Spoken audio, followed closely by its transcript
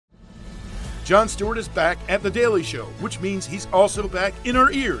Jon Stewart is back at The Daily Show, which means he's also back in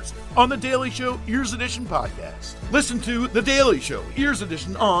our ears on The Daily Show Ears Edition podcast. Listen to The Daily Show Ears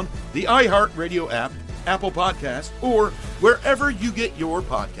Edition on the iHeartRadio app, Apple Podcasts, or wherever you get your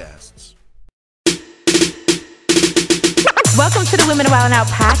podcasts. Welcome to the Women of Wild 'N Out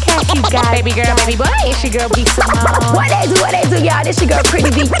podcast, you guys. Baby girl, baby boy, it's your girl, B. Simone. What they do, y'all? This your girl, Pretty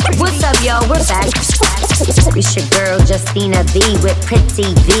B. What's up, yo? We're back. It's your girl, Justina V, with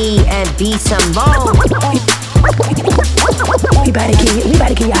Pretty V and B. Simone. We about to get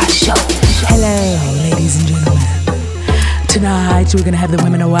y'all a show. Hello, ladies and gentlemen. Tonight, we're going to have the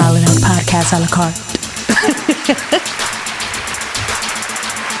Women of Wild 'N Out podcast a la carte.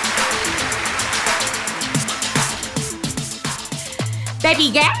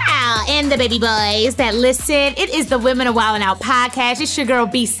 Baby girl and the baby boys that listen, it is the Women of Wild 'N Out podcast. It's your girl,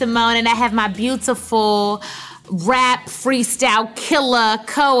 B. Simone, and I have my beautiful rap freestyle killer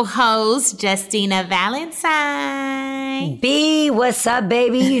co-host, Justina Valentine. B, what's up,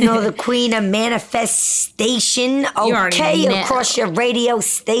 baby? You know the queen of manifestation. Okay, across your radio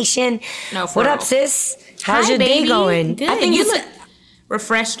station. No, for what real. up, sis? How's Hi, your baby. day going? Good. I think You it's look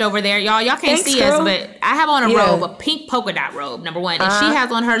refreshed over there. Y'all can't Thanks, see girl. us, but I have on a Yeah. robe, a pink polka dot robe, number one. And she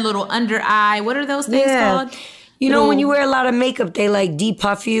has on her little under eye. What are those things Yeah. called? You know, when you wear a lot of makeup, they like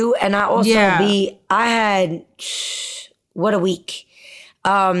depuff you. And I also I had, what a week.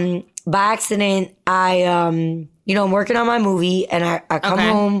 By accident, I'm working on my movie and I come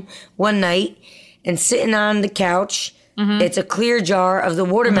home one night and sitting on the couch, it's a clear jar of the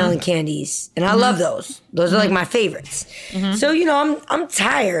watermelon candies. And I love those. Those are like my favorites. So, I'm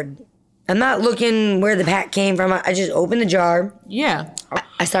tired. I'm not looking where the pack came from. I just open the jar. Yeah.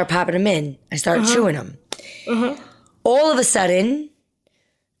 I start popping them in. I start chewing them. All of a sudden,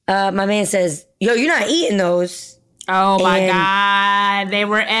 my man says, yo, you're not eating those. Oh my And God. They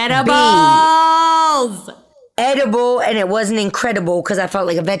were edibles. Edible, and it wasn't incredible because I felt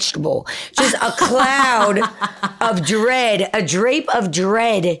like a vegetable. Just a cloud of dread, a drape of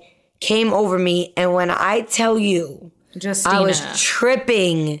dread came over me. And when I tell you, Justina. I was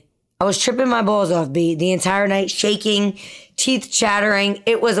tripping my balls off, B, the entire night, shaking, teeth chattering.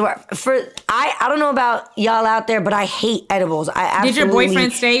 It was I don't know about y'all out there, but I hate edibles. I absolutely Did your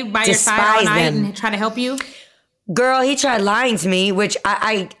boyfriend stay by your side all night and try to help you? Girl, he tried lying to me, which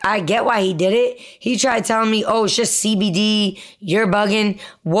I get why he did it. He tried telling me, oh, it's just CBD, you're bugging.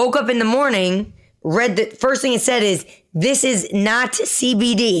 Woke up in the morning, read the first thing it said is, this is not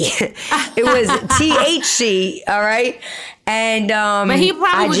CBD. It was THC, all right? And But he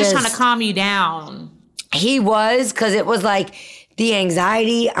probably was just trying to calm you down. He was, because it was like the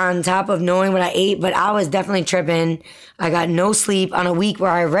anxiety on top of knowing what I ate, but I was definitely tripping. I got no sleep on a week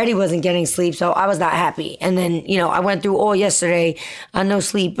where I already wasn't getting sleep, so I was not happy. And then, I went through all yesterday on no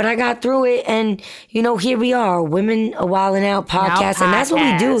sleep, but I got through it, and, here we are, Women a Wild 'N Out podcast, and that's what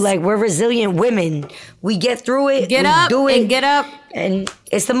we do. Like, we're resilient women. We get through it, Get we up do it, and get up. and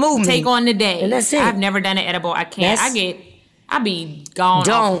it's the movement. Take on the day. And that's it. I've never done an edible. I can't. I be gone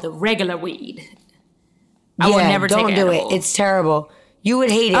off the regular weed. I would never take an edible. Don't do it. It's terrible. You would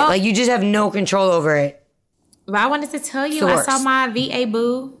hate it. Oh. Like, you just have no control over it. But I wanted to tell you, It's the I saw worst. my VA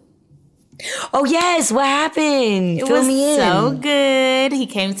boo. Oh, yes. What happened? It Fill was me in. so good. He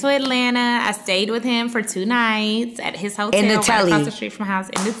came to Atlanta. I stayed with him for 2 nights at his hotel In the right telly. across the street from my house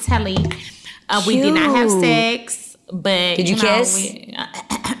in the telly. We did not have Cute. sex, but Did you kiss?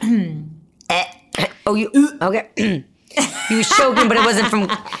 Okay. You was choking, but it wasn't from.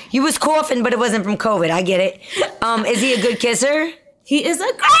 You was coughing, but it wasn't from COVID. I get it. Is he a good kisser? He is a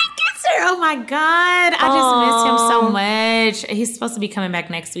great kisser. Oh my God. I just miss him so much. He's supposed to be coming back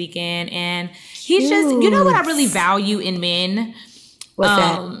next weekend. And he's just, you know what I really value in men? What's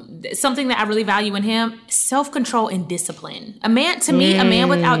that? Something that I really value in him? Self-control and discipline. A man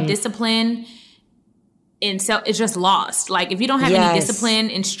without discipline is just lost. Like, if you don't have any discipline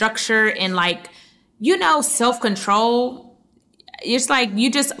and structure and self-control, it's like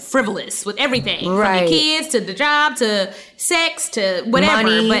you just frivolous with everything. Right. From your kids to the job to sex to whatever.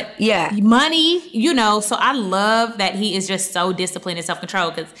 Money, Money, So I love that he is just so disciplined and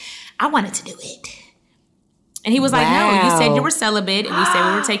self-control because I wanted to do it. And he was like, no, you said you were celibate. And we said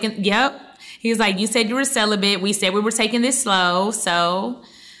we were taking, He was like, you said you were celibate. We said we were taking this slow. So...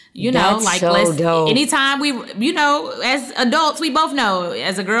 dope. Anytime as adults, we both know,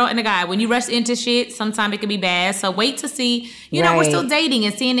 as a girl and a guy, when you rush into shit, sometimes it can be bad. So wait to see, we're still dating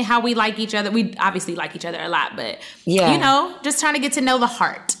and seeing how we like each other. We obviously like each other a lot, but, just trying to get to know the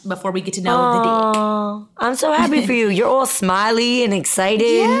heart before we get to know the dick. I'm so happy for you. You're all smiley and excited.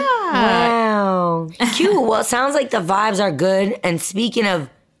 Yeah. Wow. Cute. Well, it sounds like the vibes are good. And speaking of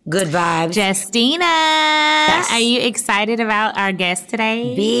Good vibes. Justina, are you excited about our guest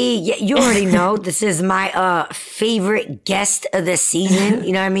today? B, you already know this is my favorite guest of the season.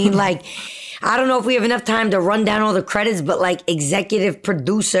 You know what I mean? Like, I don't know if we have enough time to run down all the credits, but like executive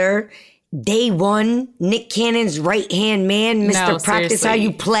producer, Day One, Nick Cannon's right-hand man, Mr. Practice seriously. How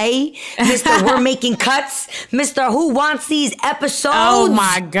You Play, Mr. We're Making Cuts, Mr. Who Wants These Episodes? Oh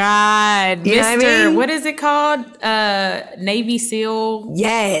my God. You know what I mean? What is it called? Navy SEAL?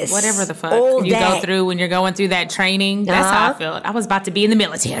 Yes. Whatever the fuck All you that. go through when you're going through that training. That's how I felt. I was about to be in the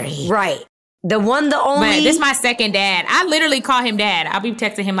military. Right. The one, the only. But this is my second dad. I literally call him dad. I'll be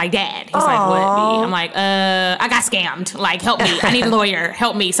texting him like, Dad. He's like, what, B? I'm like, I got scammed. Like, help me. I need a lawyer.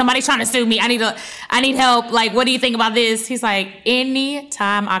 Help me. Somebody's trying to sue me. I need help. Like, what do you think about this? He's like,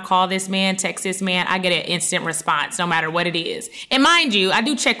 anytime I call this man, text this man, I get an instant response, no matter what it is. And mind you, I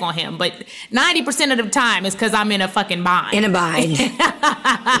do check on him, but 90% of the time it's because I'm in a fucking bind. In a bind.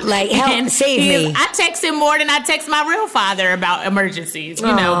 Like, help, save me. I text him more than I text my real father about emergencies, you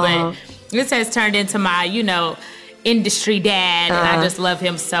know, but this has turned into my, industry dad, and I just love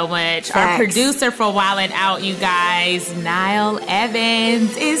him so much. Facts. Our producer for Wildin' Out, you guys, Niall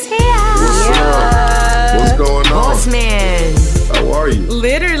Evans, is here. What's going on? Boss man. How are you?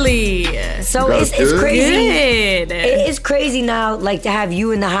 Literally. So You guys it's good? crazy. Good. It's crazy now, like, to have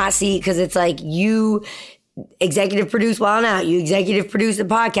you in the hot seat, because it's like you executive produce Wild Out, you executive produce the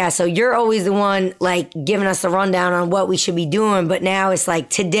podcast, so you're always the one like giving us a rundown on what we should be doing. But now it's like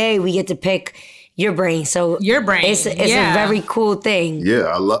today we get to pick your brain. So Your brain. It's a very cool thing. Yeah,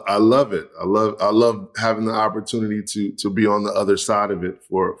 I love it. I love having the opportunity to be on the other side of it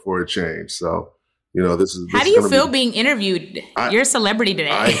for a change. So, this is. How do you feel being interviewed? You're a celebrity today.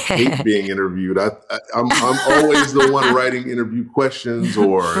 I hate being interviewed. I'm always the one writing interview questions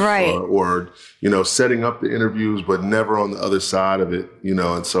or setting up the interviews, but never on the other side of it.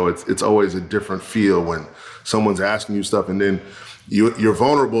 And so it's always a different feel when someone's asking you stuff, and then you're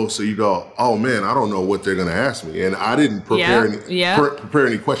vulnerable. So you go, oh man, I don't know what they're going to ask me, and I didn't prepare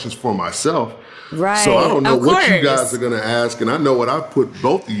any questions for myself. Right. So I don't know Of what you course. guys are going to ask, and I know what I put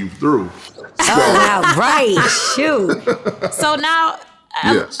both of you through. Oh, wow. Right. Shoot. So now,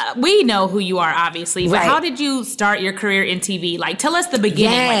 Yes. we know who you are, obviously, but Right. how did you start your career in TV? Like, tell us the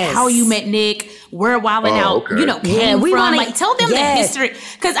beginning, Yes. like how you met Nick, where Wildin' Out, okay. came we from. wanna- Like, tell them yes. the history,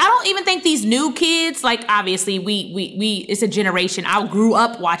 because I don't even think these new kids, like, obviously, we it's a generation. I grew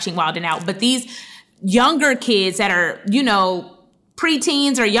up watching Wildin' Out, but these younger kids that are,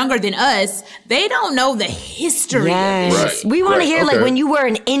 preteens or younger than us, they don't know the history of this. Right. We want to hear like Okay. when you were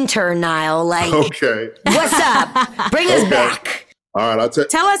an intern, Niall. Like, Okay. what's up? Bring us back. All right. I'll tell.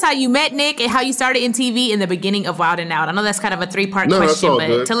 Tell us how you met Nick and how you started in TV in the beginning of Wildin' Out. I know that's kind of a 3-part No, that's question, all but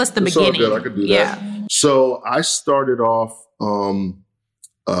good. tell us the It's all beginning. good. I could do Yeah. that. So I started off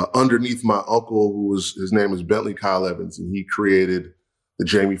underneath my uncle, his name is Bentley Kyle Evans, and he created the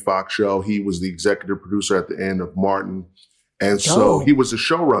Jamie Foxx show. He was the executive producer at the end of Martin. And so he was a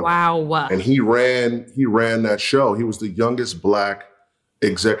showrunner. Wow. And he ran that show. He was the youngest Black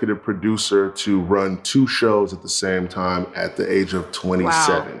executive producer to run 2 shows at the same time at the age of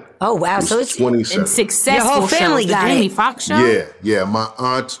 27. Oh, wow. He So was it's 27. And successful Your whole family shows. The got Jamie it. Foxx show? Yeah. My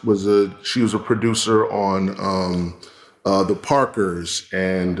aunt was a producer on The Parkers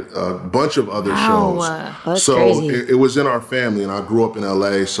and a bunch of other shows. That's so crazy. it was in our family, and I grew up in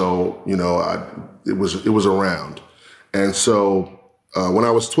LA, so it was around. And so when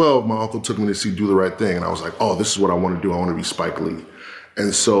I was 12, my uncle took me to see Do the Right Thing, and I was like, oh, this is what I want to do. I want to be Spike Lee.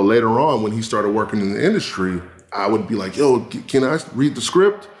 And so later on, when he started working in the industry, I would be like, yo, can I read the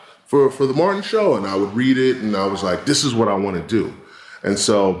script for the Martin show? And I would read it, and I was like, this is what I want to do. And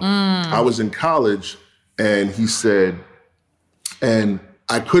so I was in college, and he said, and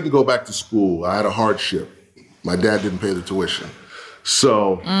I couldn't go back to school. I had a hardship. My dad didn't pay the tuition.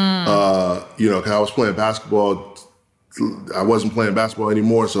 So, because I was playing basketball, I wasn't playing basketball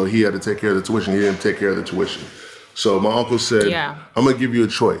anymore, so he had to take care of the tuition. He didn't take care of the tuition. So my uncle said, I'm going to give you a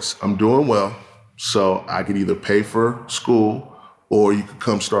choice. I'm doing well, so I could either pay for school or you could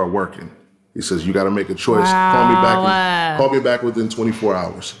come start working. He says, you got to make a choice. Wow. Call me back within 24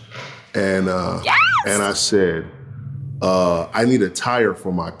 hours. And and I said, I need a tire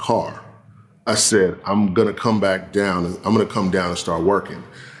for my car. I said, I'm going to come back down. I'm going to come down and start working.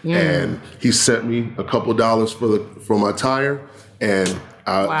 And he sent me a couple dollars for my tire, and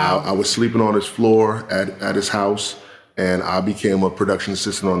I was sleeping on his floor at his house, and I became a production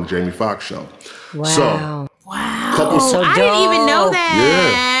assistant on the Jamie Foxx show. Wow. So, so I didn't even know dope. that.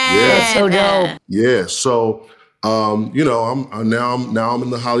 Yeah. That's so dope. Yeah. So, I'm in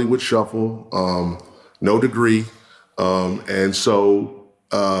the Hollywood Shuffle, no degree. And so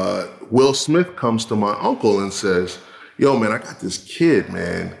Will Smith comes to my uncle and says, yo, man, I got this kid,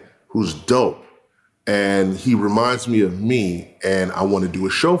 man, who's dope. And he reminds me of me, and I want to do a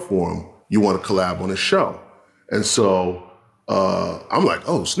show for him. You want to collab on a show? And so I'm like,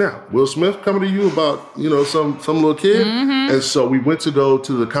 oh, snap. Will Smith coming to you about, you know, some little kid? Mm-hmm. And so we went to go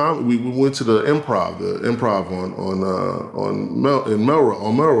to we went to the improv in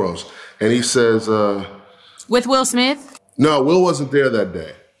Melrose. And he says... with Will Smith? No, Will wasn't there that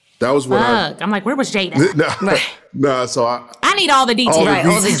day. That was when I'm like, where was Jada? No, so I need all the details.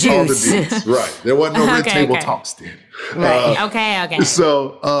 All the juice. Right. There wasn't no red table talks then. Right. Okay.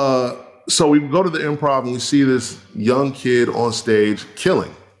 So we go to the improv and we see this young kid on stage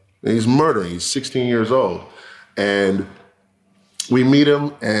killing. And he's murdering. He's 16 years old. And we meet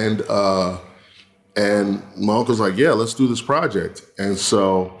him and my uncle's like, yeah, let's do this project. And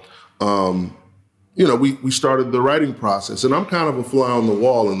so, you know, we started the writing process. And I'm kind of a fly on the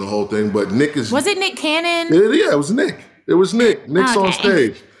wall in the whole thing, but Nick is... Was it Nick Cannon? Yeah, it was Nick. It was Nick. Nick's on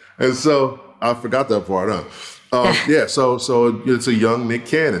stage. And so, I forgot that part, huh? Yeah, so it's a young Nick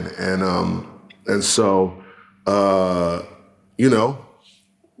Cannon. And so, you know,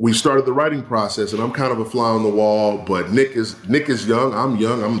 we started the writing process, and I'm kind of a fly on the wall, but Nick is young. I'm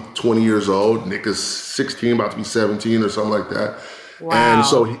young. I'm 20 years old. Nick is 16, about to be 17 or something like that. Wow. And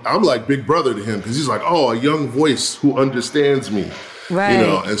so I'm like big brother to him because he's like, oh, a young voice who understands me. Right. You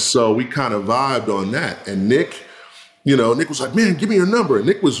know, and so we kind of vibed on that. And Nick was like, man, give me your number. And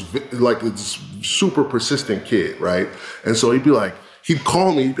Nick was like this super persistent kid, right? And so he'd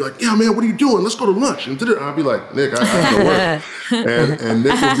call me, he'd be like, yeah, man, what are you doing? Let's go to lunch. And I'd be like, Nick, I have to work.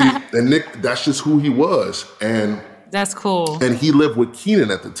 and Nick, that's just who he was. And that's cool. And he lived with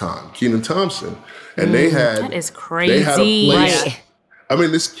Kenan at the time, Kenan Thompson. And they had... That is crazy. They had a place. Right. I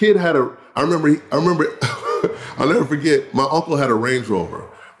mean, this kid had I remember, I'll never forget, my uncle had a Range Rover.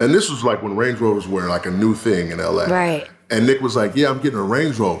 And this was like when Range Rovers were like a new thing in LA. Right. And Nick was like, yeah, I'm getting a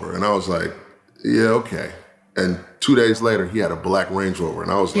Range Rover. And I was like, yeah, okay. And 2 days later, he had a black Range Rover.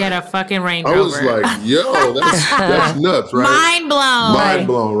 And I was he had a fucking Range Rover. I was like, yo, that's nuts, right? Mind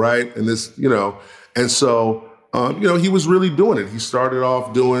blown, right? And this, you know, and so, you know, he was really doing it. He started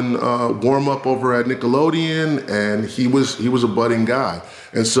off doing warm up over at Nickelodeon, and he was a budding guy.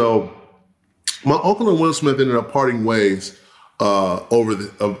 And so my uncle and Will Smith ended up parting ways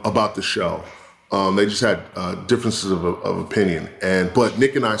about the show. They just had differences of opinion, but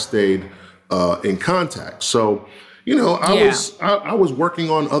Nick and I stayed in contact. So, you know, I was working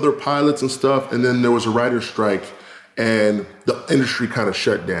on other pilots and stuff, and then there was a writer's strike, and the industry kind of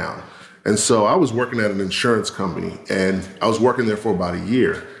shut down. And so I was working at an insurance company, and I was working there for about a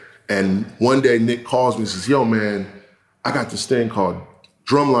year. And one day Nick calls me and says, yo, man, I got this thing called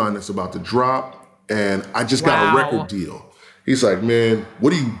Drumline that's about to drop, and I just got a record deal. He's like, man,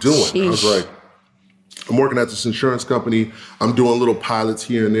 what are you doing? Sheesh. I was like, I'm working at this insurance company. I'm doing little pilots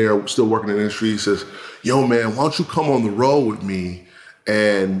here and there, still working in the industry. He says, yo, man, why don't you come on the road with me?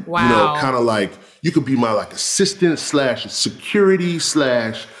 And, you know, kind of like, you could be my like assistant / security /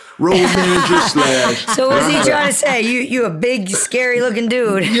 road manager / So what's he trying to say? You a big, scary looking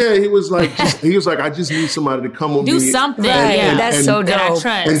dude. Yeah, he was like, I just need somebody to come with me. Do something. That's so dope.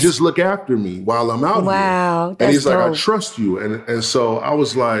 And just look after me while I'm out here. Wow. And he's like, I trust you. And so I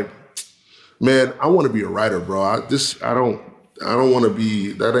was like, man, I want to be a writer, bro. I don't want to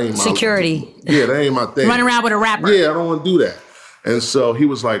be, that ain't my security. Yeah, that ain't my thing. Running around with a rapper. Yeah, I don't want to do that. And so he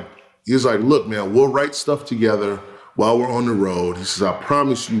was like, look, man, we'll write stuff together while we're on the road. He says, I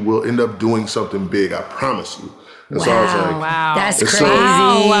promise you we'll end up doing something big. I promise you. And so I was like, wow. That's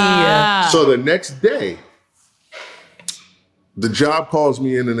crazy. So the next day, the job calls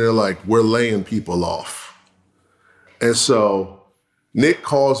me in and they're like, we're laying people off. And so Nick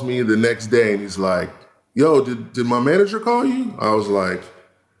calls me the next day and he's like, yo, did my manager call you? I was like,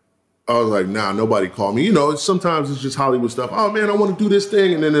 nah, nobody called me. You know, sometimes it's just Hollywood stuff. Oh, man, I want to do this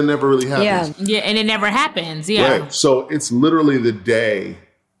thing. And then it never really happens. Yeah, and it never happens. Yeah. Right. So it's literally the day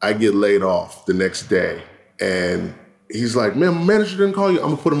I get laid off, the next day. And he's like, man, my manager didn't call you. I'm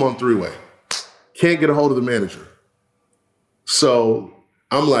going to put him on 3-way. Can't get a hold of the manager. So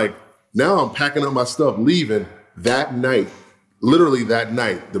I'm like, now I'm packing up my stuff, leaving. That night, literally that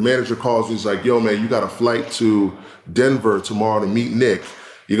night, the manager calls me. He's like, yo, man, you got a flight to Denver tomorrow to meet Nick.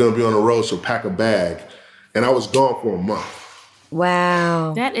 You're going to be on the road, so pack a bag. And I was gone for a month.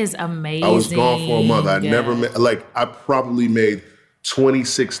 Wow. That is amazing. I was gone for a month. I never made, I probably made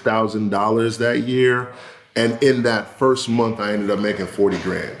 $26,000 that year. And in that first month, I ended up making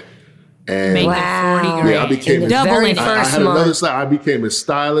 $40,000. And Making 40 grand. Yeah, I became doubling. I had another side. I became his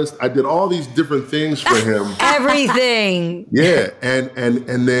stylist. I did all these different things for him. Everything. Yeah, and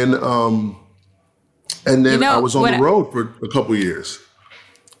then I was on the road for a couple years,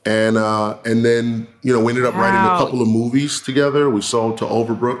 and then we ended up writing a couple of movies together. We sold to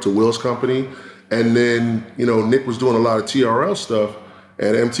Overbrook, to Will's company, and then Nick was doing a lot of TRL stuff,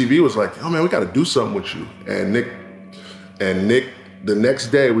 and MTV was like, "Oh man, we got to do something with you." And Nick. The next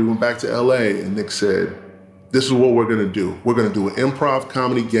day, we went back to LA, and Nick said, "This is what we're gonna do. We're gonna do an improv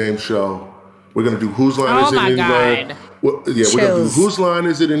comedy game show. We're gonna do Whose Line Is It Anyway?" Well, yeah, we're gonna do Whose Line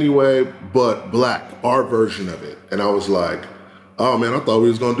Is It Anyway, but black, our version of it. And I was like, "Oh man, I thought we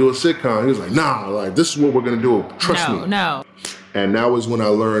was gonna do a sitcom." He was like, "Nah, like this is what we're gonna do. Trust me." No. And that was when I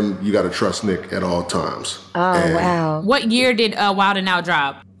learned you got to trust Nick at all times. Oh, and wow! What year did Wild 'N Out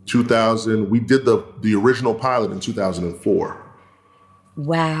drop? 2000. We did the original pilot in 2004.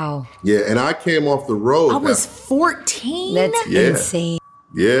 Wow. Yeah, and I came off the road. I was 14? That's insane.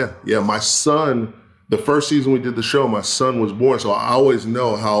 Yeah. My son, the first season we did the show, my son was born, so I always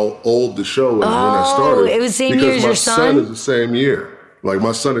know how old the show was when I started. It was the same year as your son? Because my son is the same year. Like,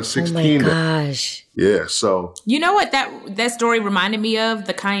 my son is 16. Oh, my gosh. Yeah, so. You know what that story reminded me of?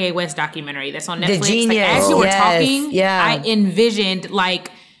 The Kanye West documentary that's on Netflix. The Genius. Like, as you were talking, yeah. I envisioned,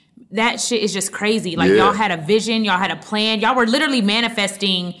 like, that shit is just crazy. Like, y'all had a vision. Y'all had a plan. Y'all were literally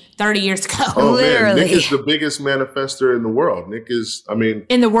manifesting 30 years ago. Oh, literally. Man. Nick is the biggest manifester in the world. Nick is,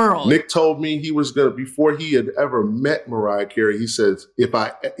 in the world. Nick told me he was going to, before he had ever met Mariah Carey, he says, he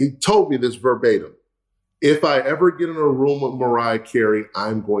told me this verbatim, if I ever get in a room with Mariah Carey,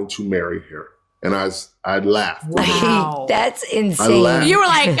 I'm going to marry her. And I laughed. Wow. That's insane. I laughed. You were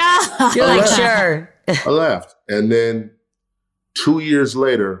like, ah. You're like, sure. I laughed. And then 2 years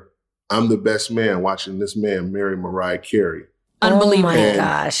later, I'm the best man watching this man marry Mariah Carey. Unbelievable. Oh my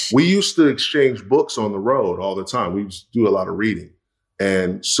gosh. We used to exchange books on the road all the time. We used to do a lot of reading.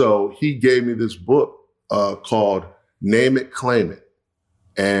 And so he gave me this book called Name It, Claim It.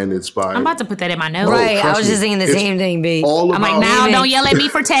 And it's by... I'm about to put that in my notes. Right. I was just thinking the same thing, B. I'm like, now don't yell at me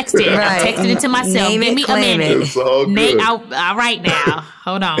for texting. Right. I'm texting it to myself. Name Give it, me a claim minute. It's all good. All right now.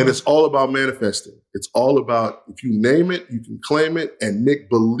 Hold on. And it's all about manifesting. It's all about, if you name it, you can claim it. And Nick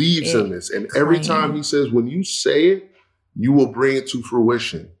believes in this. And every time he says, when you say it, you will bring it to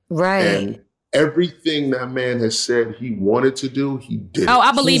fruition. Right. And everything that man has said he wanted to do, he did. Oh,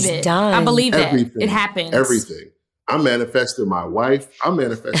 I believe He's it. done. I believe that. Everything. It happens. Everything. I manifested my wife. I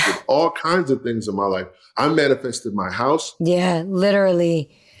manifested all kinds of things in my life. I manifested my house. Yeah,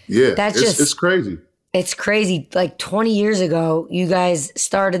 literally. Yeah, it's crazy. It's crazy. Like 20 years ago, you guys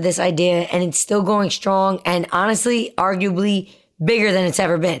started this idea and it's still going strong and honestly, arguably bigger than it's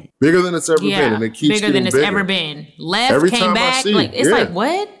ever been. Bigger than it's ever been. And it keeps bigger than it's bigger. ever been. Left Every came time back. I see, like it's like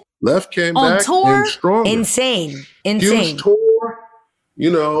what? Left came on back tour? and stronger. Insane. Huge tour.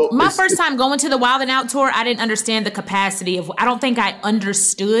 My first time going to the Wild 'N Out tour, I didn't understand the capacity of. I don't think I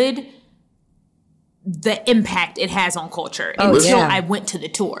understood the impact it has on culture until I went to the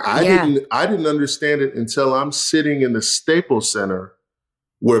tour. I didn't understand it until I'm sitting in the Staples Center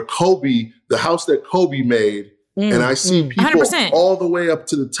where Kobe, the house that Kobe made, and I see people 100%. all the way up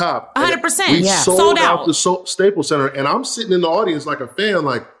to the top. 100%. We sold out the Staples Center, and I'm sitting in the audience like a fan,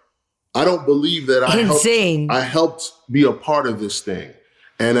 like, I don't believe that I helped be a part of this thing.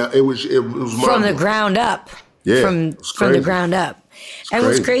 And it was from the ground up. Yeah, from the ground up. And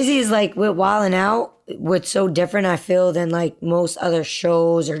what's crazy is like with Wild 'N Out, what's so different I feel than like most other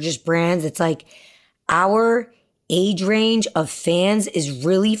shows or just brands, it's like our age range of fans is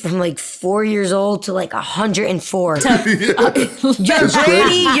really from like 4 years old to like 104. Your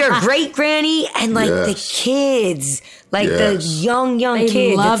granny, your great granny, and like the kids, like the young they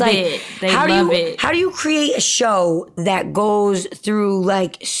kids. Love it's like, it. They love it. How do you create a show that goes through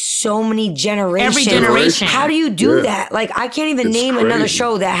like so many generations? Every generation. How do you do that? Like I can't even name another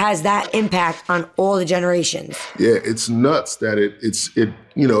show that has that impact on all the generations. Yeah, it's nuts that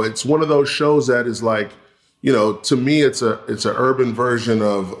it's one of those shows that is like, to me, it's an urban version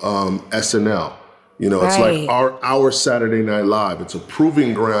of SNL. It's like our Saturday Night Live. It's a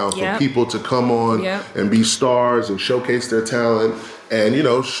proving ground for people to come on and be stars and showcase their talent. And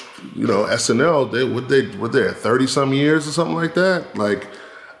SNL, what they 30-some years or something like that. Like,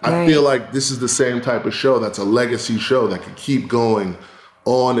 I feel like this is the same type of show that's a legacy show that could keep going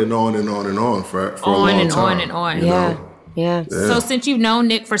on and on and on and on for a long time. On and on. Yeah. So since you've known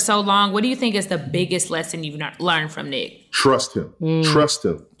Nick for so long, what do you think is the biggest lesson you've learned from Nick? Trust him. Trust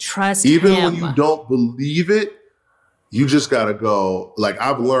him. Trust Even him. when you don't believe it, you just got to go, like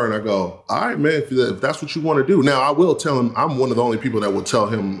I've learned, I go, all right, man, if that's what you want to do. Now, I will tell him, I'm one of the only people that will tell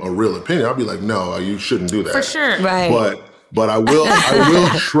him a real opinion. I'll be like, no, you shouldn't do that. For sure. Right. But I will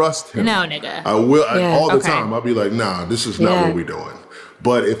trust him. No, nigga. I will, all the time. I'll be like, nah, this is not what we're doing.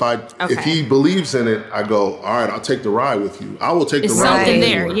 But if he believes in it, I go, all right, I'll take the ride with you. I will take the ride with you. Something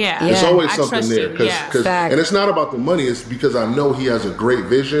there, yeah. There's always I something there. And it's not about the money. It's because I know he has a great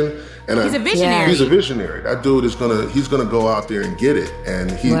vision. And he's a visionary. He's a visionary. That dude is he's gonna go out there and get it.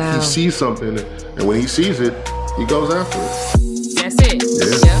 And he sees something, and when he sees it, he goes after it. That's it.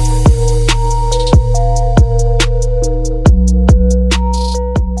 Yeah. Yep.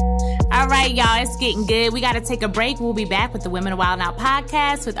 All right, y'all, it's getting good. We got to take a break. We'll be back with the Women of Wild Out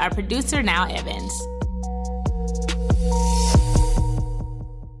podcast with our producer, Now Evans.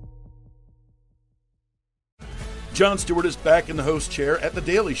 Jon Stewart is back in the host chair at The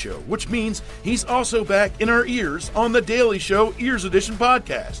Daily Show, which means he's also back in our ears on The Daily Show Ears Edition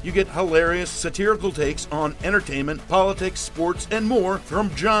podcast. You get hilarious, satirical takes on entertainment, politics, sports, and more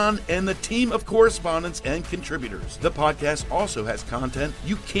from Jon and the team of correspondents and contributors. The podcast also has content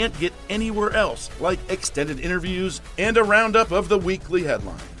you can't get anywhere else, like extended interviews and a roundup of the weekly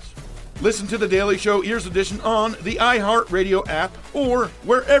headlines. Listen to The Daily Show Ears Edition on the iHeartRadio app or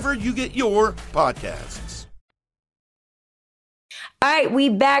wherever you get your podcasts. All right, we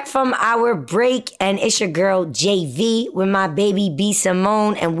back from our break, and it's your girl JV with my baby B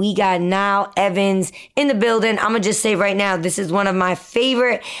Simone, and we got Now Evans in the building. I'm gonna just say right now, this is one of my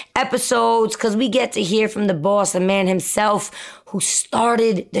favorite episodes because we get to hear from the boss, the man himself, who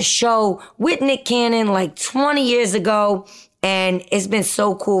started the show with Nick Cannon like 20 years ago. And it's been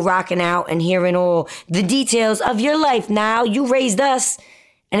so cool rocking out and hearing all the details of your life. Now, you raised us,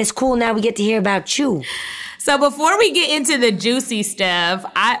 and it's cool now we get to hear about you. So before we get into the juicy stuff,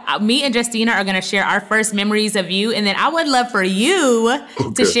 me and Justina are going to share our first memories of you. And then I would love for you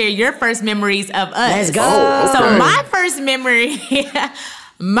to share your first memories of us. Let's go. So my first memory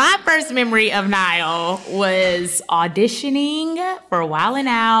of Niall was auditioning for Wildin'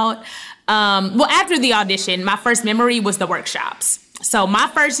 Out. After the audition, my first memory was the workshops. So my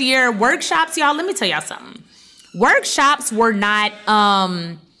first year workshops, y'all, let me tell y'all something. Workshops were not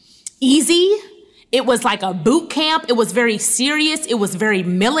easy. It was like a boot camp. It was very serious. It was very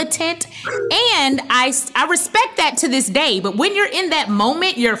militant. And I respect that to this day. But when you're in that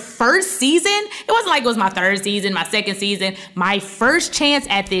moment, your first season, it wasn't like it was my third season, my second season, my first chance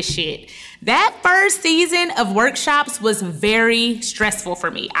at this shit. That first season of workshops was very stressful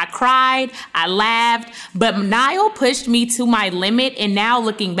for me. I cried, I laughed, but Niall pushed me to my limit. And now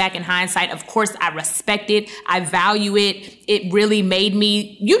looking back in hindsight, of course, I respect it. I value it. It really made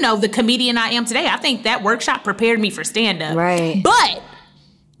me, the comedian I am today. I think that workshop prepared me for stand-up. Right. But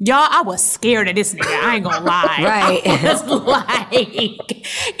y'all, I was scared of this nigga. I ain't gonna lie. Right. I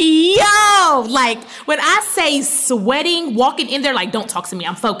was like, when I say sweating, walking in there, like, don't talk to me.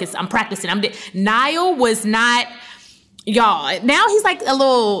 I'm focused. I'm practicing. Niall was not, y'all. Now he's like a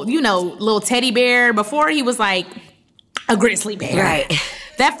little, little teddy bear. Before he was like a grizzly bear. Right.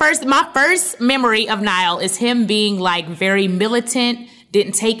 My first memory of Niall is him being like very militant,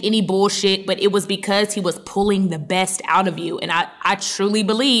 didn't take any bullshit, but it was because he was pulling the best out of you. And I truly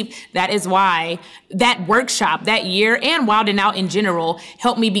believe that is why that workshop that year and Wildin' Out in general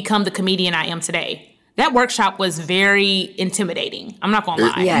helped me become the comedian I am today. That workshop was very intimidating. I'm not gonna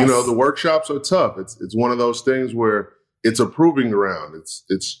lie. Yes. The workshops are tough. It's one of those things where it's a proving ground.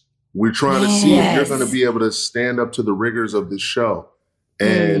 We're trying to see if you're going to be able to stand up to the rigors of this show.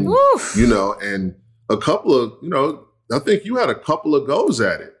 And, and a couple of, I think you had a couple of goes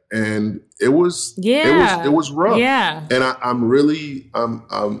at it, and it was rough. Yeah. And I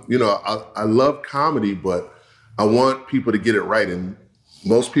love comedy, but I want people to get it right. And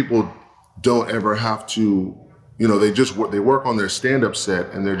most people don't ever have to, they work on their stand-up set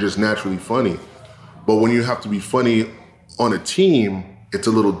and they're just naturally funny. But when you have to be funny on a team, it's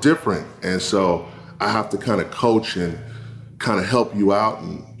a little different. And so I have to kind of coach and kind of help you out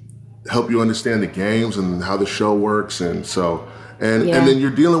and help you understand the games and how the show works. And so, and then you're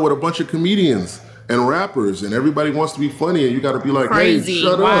dealing with a bunch of comedians and rappers, and everybody wants to be funny, and you got to be like, crazy, hey,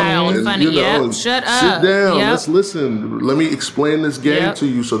 shut wild, up. And, funny. Shut up. Sit down. Yep. Let's listen. Let me explain this game to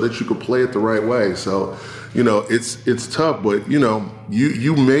you so that you can play it the right way. So, it's tough, but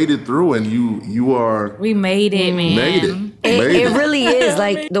you made it through, and you are. We made it, man. Made it. It really is.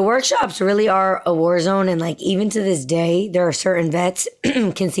 Like, the workshops really are a war zone. And like, even to this day, there are certain vets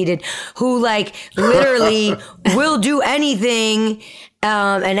conceited who like literally will do anything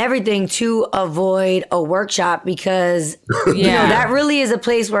and everything to avoid a workshop because you know that really is a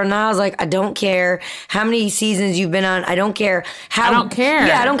place where now I was like, I don't care how many seasons you've been on. I don't care how. I don't care.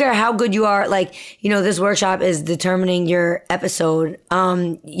 Yeah, I don't care how good you are. Like, you know, this workshop is determining your episode.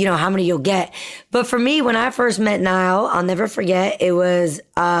 You know, how many you'll get. But for me, when I first met Niall, I'll never forget. It was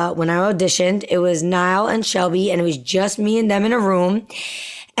when I auditioned. It was Niall and Shelby, and it was just me and them in a room.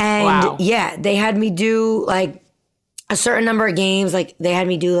 And yeah, they had me do like a certain number of games. Like they had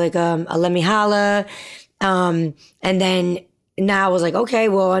me do like a Let Me Holla. And then now I was like, okay,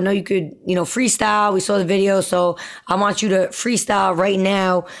 well, I know you could, you know, freestyle. We saw the video. So I want you to freestyle right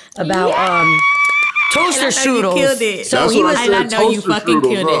now about toaster strudels. You killed it. So That's he what was, I said, I know you toaster fucking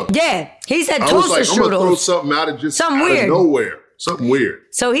strudels, killed huh? it. yeah, he said I was toaster like, I'm gonna throw strudels. something out of just Something out weird. of nowhere. Something weird.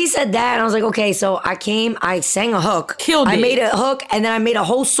 So he said that, and I was like, okay. So I came, I sang a hook. Killed I it. made a hook, and then I made a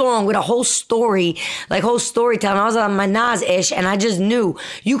whole song with a whole story, like whole storytelling. I was on my Nas-ish, and I just knew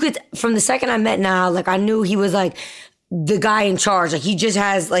you could, from the second I met Nas, like I knew he was like the guy in charge. Like he just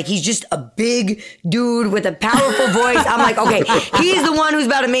has, like he's just a big dude with a powerful voice. I'm like, okay, he's the one who's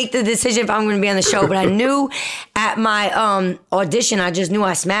about to make the decision if I'm going to be on the show. But I knew at my audition, I just knew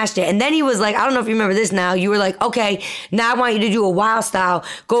I smashed it. And then he was like, I don't know if you remember this now. You were like, okay, now I want you to do a wild style,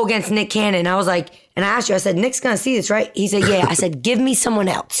 go against Nick Cannon. I was like, and I asked you, I said, Nick's going to see this, right? He said, yeah. I said, give me someone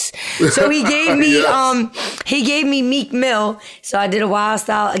else. So he gave me, Yes. he gave me Meek Mill. So I did a wild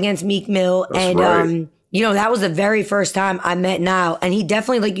style against Meek Mill. That's and, right. you know, that was the very first time I met Niall. And he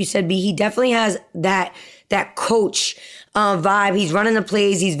definitely, like you said, B, he definitely has that coach vibe. He's running the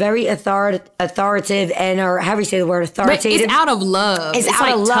plays. He's very authoritative and, or how do you say the word, authoritative? But it's out of love. It's out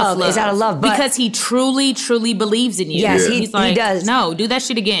like of tough love. It's out of love. But because he truly, truly believes in you. Yes, He's like, he does. No, do that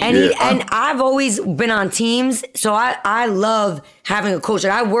shit again. And Yeah. and I've always been on teams, so I love having a coach.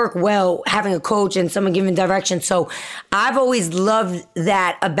 And I work well having a coach and someone giving direction. So I've always loved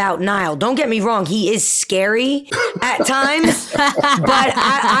that about Niall. Don't get me wrong, he is scary at times, but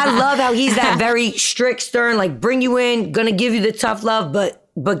I love how he's that very strict, stern, like bring you in, gonna give you the tough love,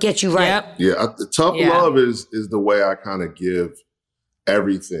 but get you right. Yep. Yeah, tough Yeah. love is the way I kind of give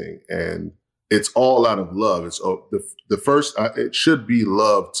everything, and it's all out of love. It's the first. It should be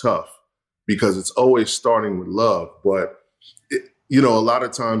love tough because it's always starting with love. But you know, a lot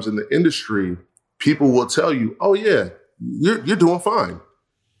of times in the industry, people will tell you, "Oh yeah, you're doing fine.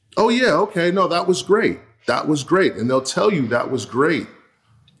 Oh yeah, okay, no, that was great. That was great," and they'll tell you that was great,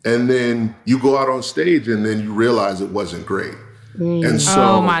 and then you go out on stage and then you realize it wasn't great. And so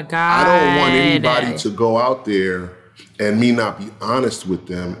Oh, my God. I don't want anybody to go out there and me not be honest with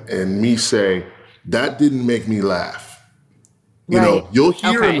them and me say, that didn't make me laugh. You know, Right. you'll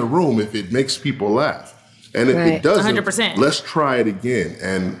hear Okay. in the room if it makes people laugh. And if Right. it doesn't, 100%. let's try it again.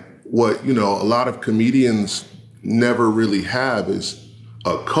 And what, you know, a lot of comedians never really have is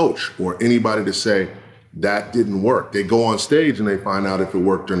a coach or anybody to say, that didn't work. They go on stage and they find out if it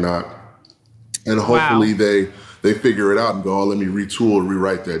worked or not. And hopefully they figure it out and go, oh, let me retool or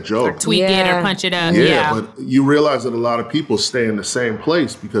rewrite that joke. Tweak it Yeah. or punch it up. Yeah, Yeah. but you realize that a lot of people stay in the same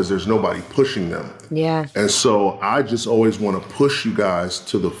place because there's nobody pushing them. Yeah. And so I just always want to push you guys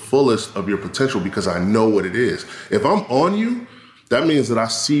to the fullest of your potential because I know what it is. If I'm on you, that means that I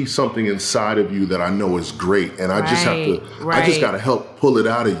see something inside of you that I know is great. And I just have to, I just Right. got to help pull it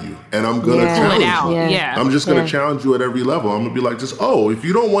out of you. And I'm going to Yeah. Pull challenge it out. you. Yeah. Yeah. I'm just going to Yeah. challenge you at every level. I'm going to be like, just, if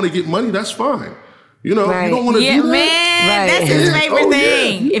you don't want to get money, that's fine. You know, Right. you don't want to Yeah, do that. man, Right. that's his Yeah. favorite Oh, yeah.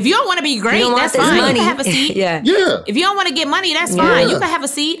 thing. If you don't want to be great, You don't want that's this fine. money. You can have a seat. Yeah. Yeah. If you don't want to get money, that's Yeah. fine. You can have a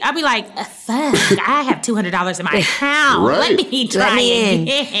seat. I'll be like, fuck, I have $200 in my account. Right. Let me try Let me in.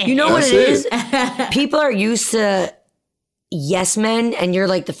 again. You know what That's it it. is? People are used to yes men, and you're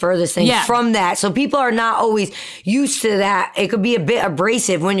like the furthest thing Yeah. from that. So people are not always used to that. It could be a bit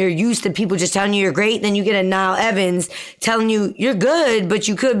abrasive when you're used to people just telling you you're great. Then you get a Niall Evans telling you you're good, but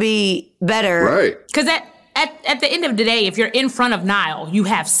you could be better. Right. Because at the end of the day, if you're in front of Niall, you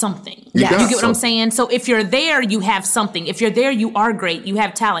have something. You got You get what I'm something. saying? So if you're there, you have something. If you're there, you are great. You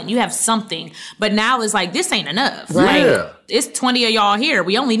have talent. You have something. But now it's like, this ain't enough. Right. Yeah. Like, it's 20 of y'all here.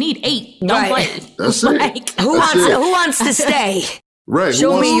 We only need 8. Don't Right. play. That's it. Like, Who That's wants it. who wants to stay? Right.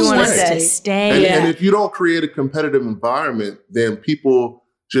 Show me you who wanna wants stay. to stay? And if you don't create a competitive environment, then people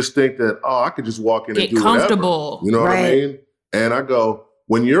just think that, I could just walk in Get and do comfortable. whatever. You know what I Right. mean? And I go,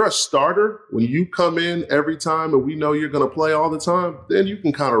 when you're a starter, when you come in every time and we know you're going to play all the time, then you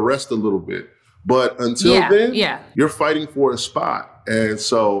can kind of rest a little bit. But until then, you're fighting for a spot. And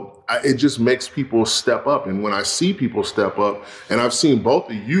so it just makes people step up. And when I see people step up, and I've seen both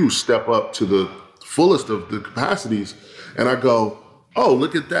of you step up to the fullest of the capacities, and I go, oh,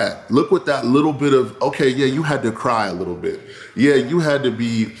 look at that. Look what that little bit of, okay, yeah, you had to cry a little bit. Yeah, you had to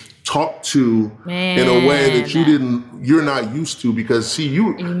be talked to in a way that you're not used to, because see,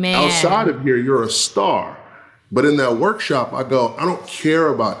 you outside of here, you're a star. But in that workshop, I go, I don't care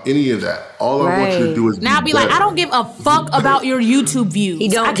about any of that. All I want you to do is now be like, I don't give a fuck about your YouTube views. He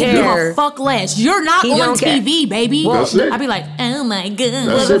don't I care. Give a fuck less. You're not on TV, baby. Well, that's it. I'd be like, oh my God.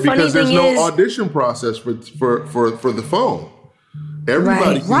 That's it, because there's no audition process for the phone.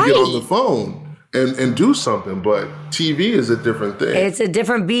 Everybody can get on the phone and do something, but TV is a different thing. It's a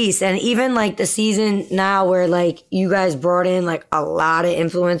different beast. And even like the season now where like you guys brought in like a lot of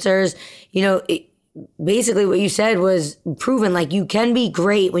influencers, you know, basically what you said was proven. Like, you can be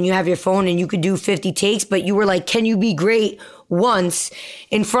great when you have your phone and you could do 50 takes, but you were like, can you be great once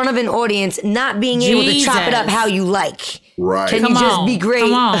in front of an audience, not being able to chop it up how you like? Right. Can you just be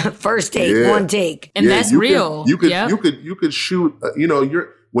great first take, one take? And that's real. You could shoot,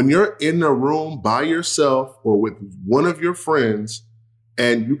 when you're in a room by yourself or with one of your friends,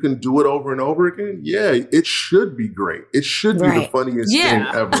 and you can do it over and over again, it should be great. It should be the funniest thing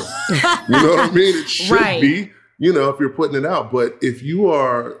ever. You know what I mean? It should be, if you're putting it out. But if you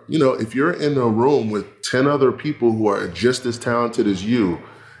are, if you're in a room with 10 other people who are just as talented as you,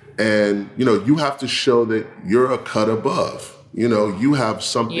 and, you have to show that you're a cut above, you have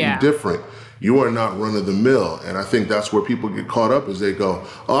something different. You are not run of the mill. And I think that's where people get caught up, is they go,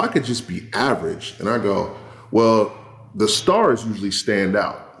 oh, I could just be average. And I go, well, the stars usually stand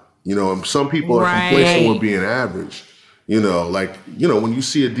out, and some people are complacent with being average, when you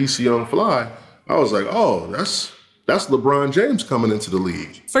see a DC Young fly, I was like, oh, that's LeBron James coming into the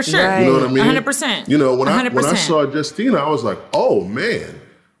league. For sure. Right. You know what I mean? 100%. When I saw Justina, I was like, oh man,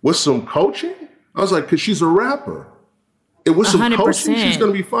 with some coaching? I was like, cause she's a rapper. And with some 100%. Coaching, she's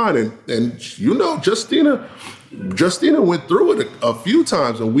going to be fine. And Justina went through it a few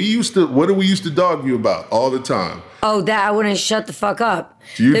times, and what do we used to dog you about all the time? Oh, that I wouldn't shut the fuck up.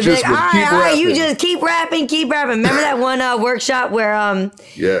 You just like, keep rapping. You just keep rapping. Remember that one workshop where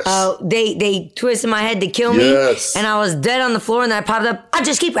they twisted my head to kill me, and I was dead on the floor, and then I popped up. I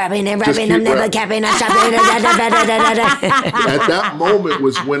just keep rapping and rapping. I'm never capping. I'm stopping. At that moment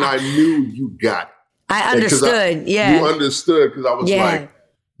was when I knew you got it. I understood. You understood, because I was like,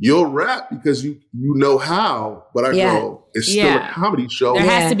 you'll rap because you know how, but I go, it's still a comedy show. There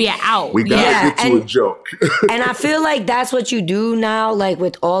has to be an out. We gotta get to a joke. And I feel like that's what you do now, like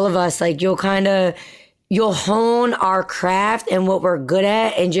with all of us. Like you'll hone our craft and what we're good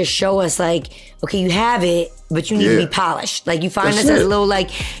at, and just show us like, okay, you have it, but you need to be polished. Like you find us as a little,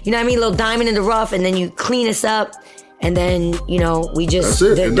 like, you know what I mean, little diamond in the rough, and then you clean us up. And then, we just,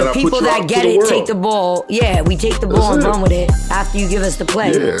 the people that get it take the ball. Yeah, we take the ball and run with it after you give us the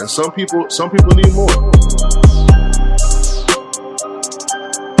play. Yeah, some people need more.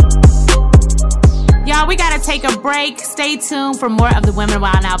 Y'all, we got to take a break. Stay tuned for more of the Women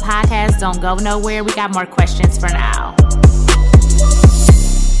Wild Now podcast. Don't go nowhere. We got more questions for now.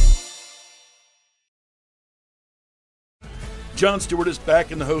 Jon Stewart is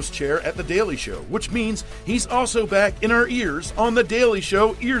back in the host chair at The Daily Show, which means he's also back in our ears on The Daily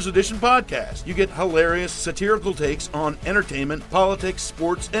Show Ears Edition podcast. You get hilarious, satirical takes on entertainment, politics,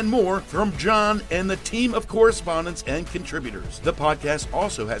 sports, and more from Jon and the team of correspondents and contributors. The podcast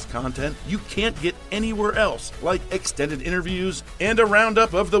also has content you can't get anywhere else, like extended interviews and a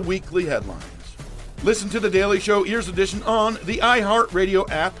roundup of the weekly headlines. Listen to The Daily Show Ears Edition on the iHeartRadio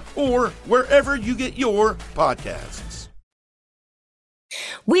app or wherever you get your podcasts.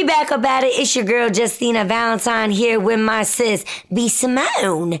 We back up at it. It's your girl, Justina Valentine, here with my sis, B.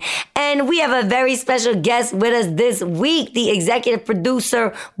 Simone. And we have a very special guest with us this week, the executive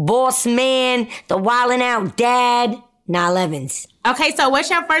producer, boss man, the wildin' out dad, Niall Evans. Okay, so what's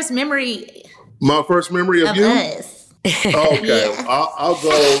your first memory? My first memory of you? Us. Okay, I'll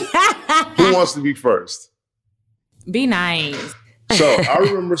go. Who wants to be first? Be nice. So I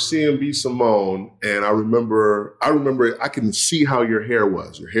remember seeing B. Simone, and I remember I can see how your hair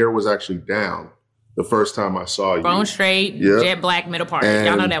was. Your hair was actually down the first time I saw you. Bone straight, jet black, middle part.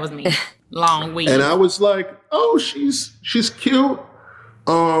 Y'all know that was me. Long weave. And I was like, oh, she's cute.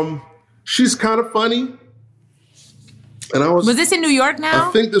 She's kind of funny. And I was this in New York now?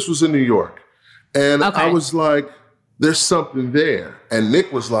 I think this was in New York. And I was like, there's something there. And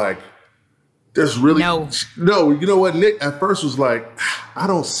Nick was like, there's really no. You know what? Nick at first was like, I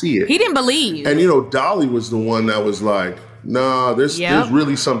don't see it. He didn't believe. And Dolly was the one that was like, nah, there's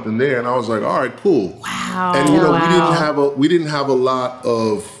really something there. And I was like, all right, cool. Wow. And we didn't have a lot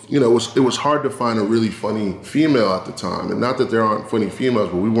of, it was hard to find a really funny female at the time. And not that there aren't funny females,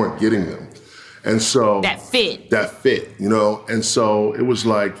 but we weren't getting them. And so that fit, you know, and so it was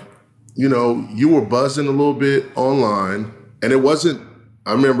like, you know, you were buzzing a little bit online, and it wasn't.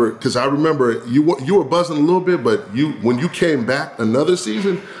 I remember you were buzzing a little bit, but when you came back another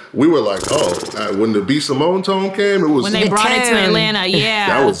season, we were like, when the B Simone tone came, it was when they brought it to Atlanta. Yeah,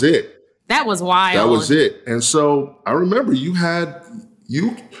 that was it. That was wild. That was it. And so I remember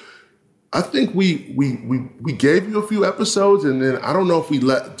I think we gave you a few episodes, and then I don't know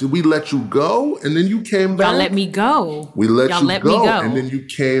if did we let you go, and then you came back? Y'all let me go. We let Y'all you let go, me go, and then you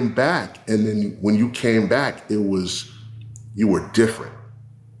came back, and then when you came back, you were different.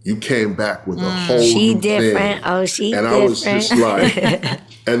 You came back with a whole she new different. thing. Oh, she and different. I was just like,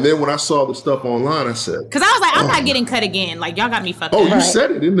 and then when I saw the stuff online, I said, because I was like, I'm not getting cut again. Like, y'all got me fucked up. Oh, you said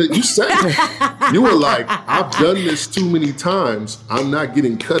it. You said it. You were like, I've done this too many times. I'm not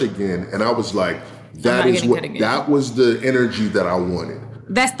getting cut again. And I was like, that was the energy that I wanted.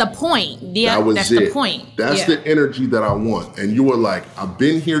 That's the point. Yeah, that's the point. That's the energy that I want. And you were like, I've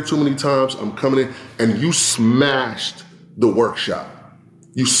been here too many times. I'm coming in. And you smashed the workshop.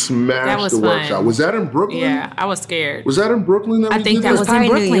 You smashed the workshop. Was that in Brooklyn? Yeah, I was scared. Was that in Brooklyn? I think that was in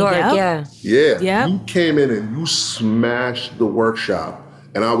Brooklyn. New York, yeah. Yeah. You came in and you smashed the workshop.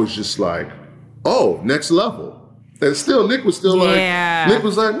 And I was just like, oh, next level. And still, Nick was still like, Nick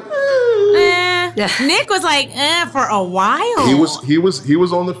was like, Nick was like, for a while. He was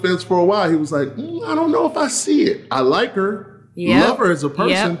on the fence for a while. He was like, I don't know if I see it. I like her, love her as a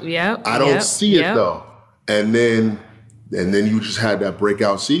person. I don't see it though. And then you just had that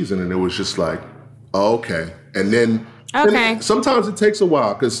breakout season, and it was just like, oh, okay. And then sometimes it takes a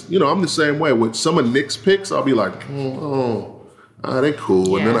while because, you know, I'm the same way. With some of Nick's picks, I'll be like, they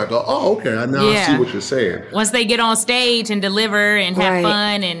cool. And then I go, oh, okay, I see what you're saying. Once they get on stage and deliver and have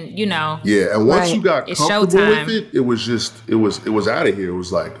fun and, you know. Yeah, and once you got comfortable with it, it was just, it was out of here. It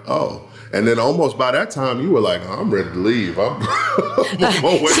was like, oh. And then almost by that time, you were like, I'm ready to leave. She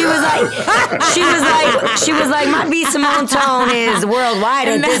was like, my B Simone tone is worldwide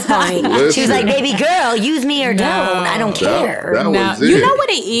at this point. Listen. She was like, baby girl, use me or don't. I don't care. That was it. You know what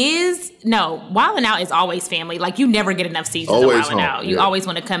it is? No, Wildin' Out is always family. Like, you never get enough seasons of Wildin' Out. You always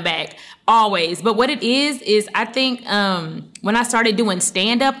want to come back. Always. But what it is I think when I started doing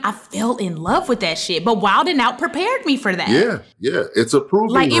stand-up, I fell in love with that shit. But Wildin' Out prepared me for that. Yeah. It's a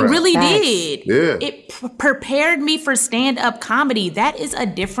proving ground. It really did. Yeah. It prepared me for stand-up comedy. That is a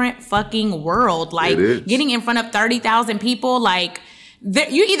different fucking world. Like, getting in front of 30,000 people, like,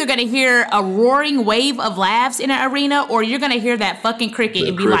 you're either going to hear a roaring wave of laughs in an arena, or you're going to hear that fucking cricket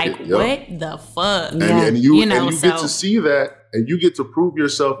and be like, what the fuck? And you get to see that, and you get to prove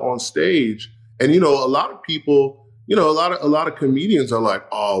yourself on stage. And, you know, a lot of people, you know, a lot of comedians are like,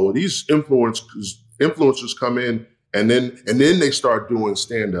 oh, well, these influencers come in and then they start doing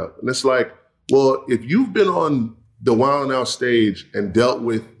stand-up. And it's like, well, if you've been on the Wildin' Out stage and dealt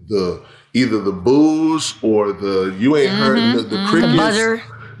with either the booze or the you ain't heard the crickets,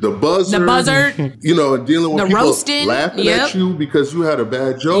 the buzzer, you know, and dealing with people roasting, laughing at you because you had a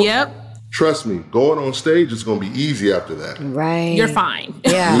bad joke. Trust me, going on stage is going to be easy after that. Right. You're fine.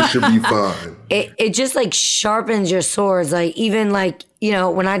 Yeah. You should be fine. It just like sharpens your swords. Like even like, you know,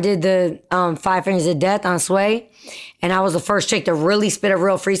 when I did the 5 Fingers of Death on Sway, and I was the first chick to really spit a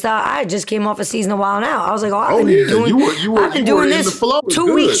real freestyle, I just came off a season of Wild Out. I was like, I've been doing this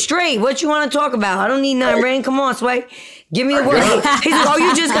 2 weeks straight. What you want to talk about? I don't need nothing, Rain. Come on, Sway. Give me the word. He's like,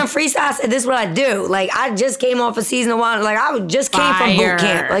 you just gonna freestyle? I said, this is what I do. Like, I just came off a season of Wild. Like, I just came from boot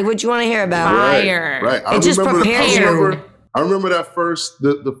camp. Like, what you want to hear about? Right. It just prepares you. I remember that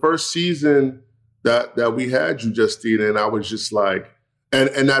the first season that we had you, Justina, and I was just like,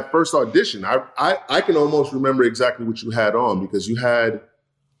 and that first audition, I can almost remember exactly what you had on because your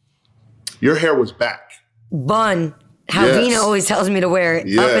hair was back. Bun. How Vina always tells me to wear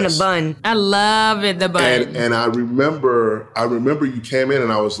it, up in a bun. I love it, the bun. And I remember you came in and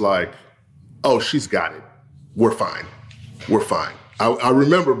I was like, oh, she's got it. We're fine. I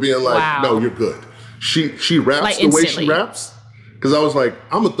remember being like, no, you're good. She raps like the way she raps. Because I was like,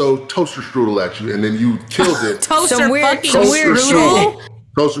 I'm going to throw toaster strudel at you. And then you killed it. Toaster weird strudel?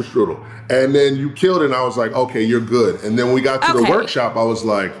 Toaster strudel. And then you killed it and I was like, okay, you're good. And then when we got to the workshop, I was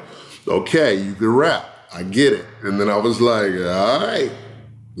like, okay, you can rap. I get it. And then I was like, all right,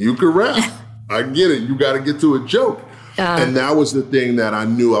 you can rap. I get it. You got to get to a joke. And that was the thing that I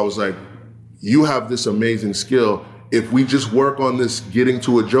knew. I was like, you have this amazing skill. If we just work on this getting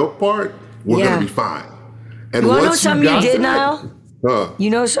to a joke part, we're going to be fine. And you want to know something you did, Niall? You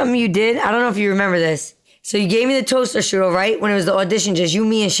know something you did? I don't know if you remember this. So you gave me the toaster strudel, right? When it was the audition, just you,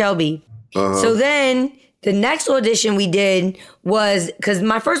 me, and Shelby. So then the next audition we did was, because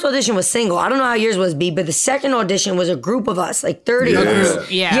my first audition was single. I don't know how yours was, B, but the second audition was a group of us, like 30 of us.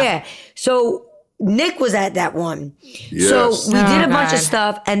 Yeah. So Nick was at that one. Yes. So we did a bunch of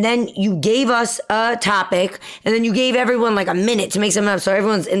stuff, and then you gave us a topic, and then you gave everyone like a minute to make something up, so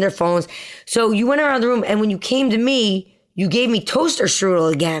everyone's in their phones. So you went around the room, and when you came to me, you gave me toaster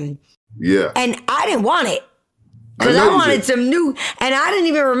strudel again. Yeah. And I didn't want it. Because I wanted some new, and I didn't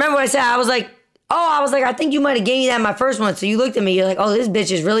even remember what I said. I was like, I think you might have gave me that in my first one. So you looked at me, you're like, oh, this bitch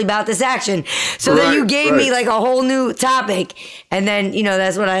is really about this action. So then you gave me like a whole new topic. And then,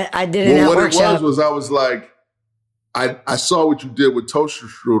 that's what I did in that workshop. What it was I was like, I saw what you did with toaster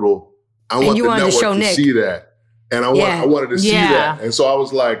strudel. I want the network to see that. And I wanted to see that. And so I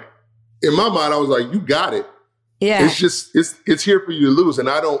was like, in my mind, I was like, you got it. Yeah. It's just, it's here for you to lose. And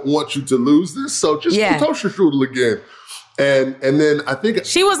I don't want you to lose this. So just do toaster strudel again. And then I think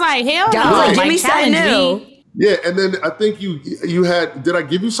she was like, hell no. I was like, give me something new. Yeah, and then I think you had, did I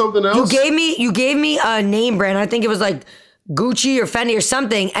give you something else? You gave me a name brand. I think it was like Gucci or Fendi or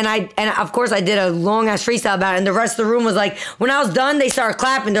something. And of course I did a long ass freestyle about it. And the rest of the room was like, when I was done, they started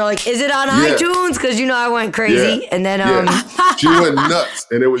clapping. They're like, is it on iTunes? Because I went crazy. And then she went nuts.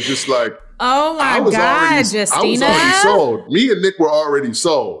 And it was just like, oh my God, Justina. I was already sold. Me and Nick were already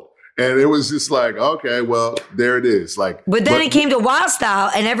sold. And it was just like, okay, well, there it is. But then it came to Wild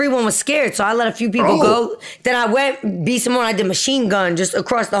Style, and everyone was scared. So I let a few people go. Then I went be someone. I did Machine Gun just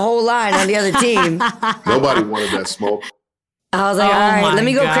across the whole line on the other team. Nobody wanted that smoke. I was like, all right, let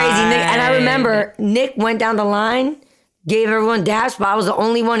me go crazy, Nick. And I remember Nick went down the line, gave everyone daps, but I was the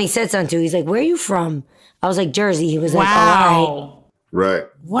only one he said something to. He's like, where are you from? I was like, Jersey. He was like, all right. Right.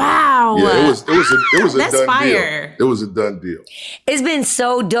 Wow. Yeah, it was a That's done fire. deal. It was a done deal. It's been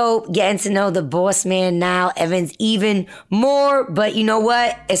so dope getting to know the boss man Niall Evans even more. But you know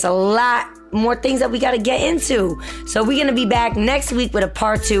what? It's a lot more things that we got to get into. So we're going to be back next week with a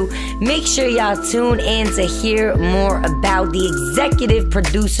part 2. Make sure y'all tune in to hear more about the executive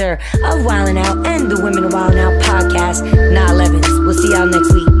producer of Wildin' Out and the Women of Wildin' Out podcast, Niall Evans. We'll see y'all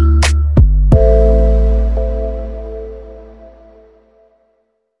next week.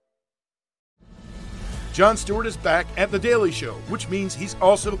 Jon Stewart is back at The Daily Show, which means he's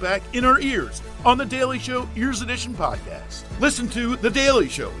also back in our ears on The Daily Show Ears Edition podcast. Listen to The Daily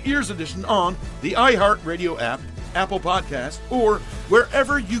Show Ears Edition on the iHeartRadio app, Apple Podcasts, or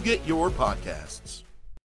wherever you get your podcasts.